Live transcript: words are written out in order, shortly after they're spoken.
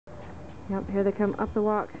Yep, here they come up the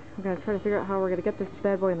walk. We're going to try to figure out how we're going to get this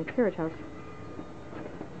bad boy in the carriage house.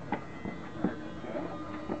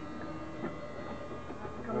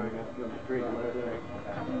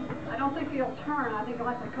 I don't think he'll turn. I think he'll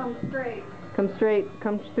have to come straight. Come straight.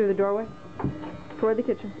 Come through the doorway toward the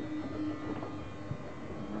kitchen.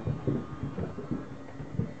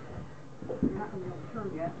 You're not going to be able to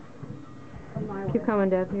turn yet. Come my way. Keep coming,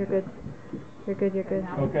 Dad. You're good. You're good. You're good.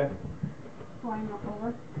 Okay. Climb up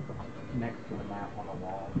over. Next to the map on the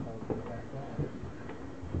wall.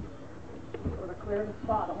 Sort of clear the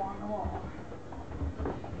spot along the wall.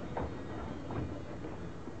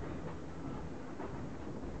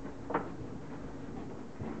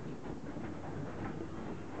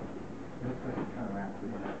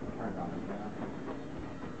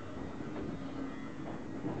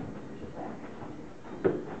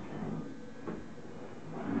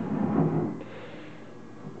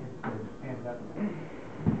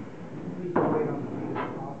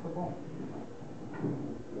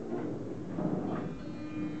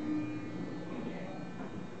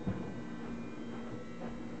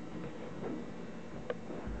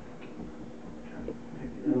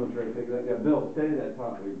 Yeah, Bill, stay that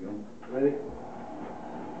top. There you go. Ready?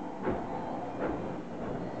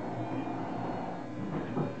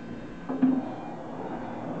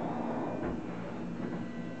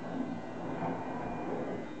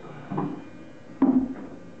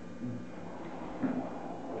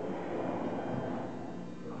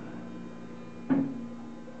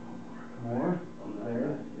 More?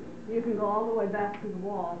 There. You can go all the way back to the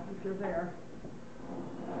wall if you're there.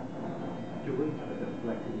 Do we have a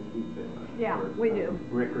deflector to keep it? Yeah, we do.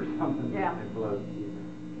 Brick or something? Yeah. It blows.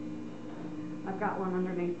 I've got one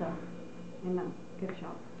underneath in the gift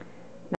shop.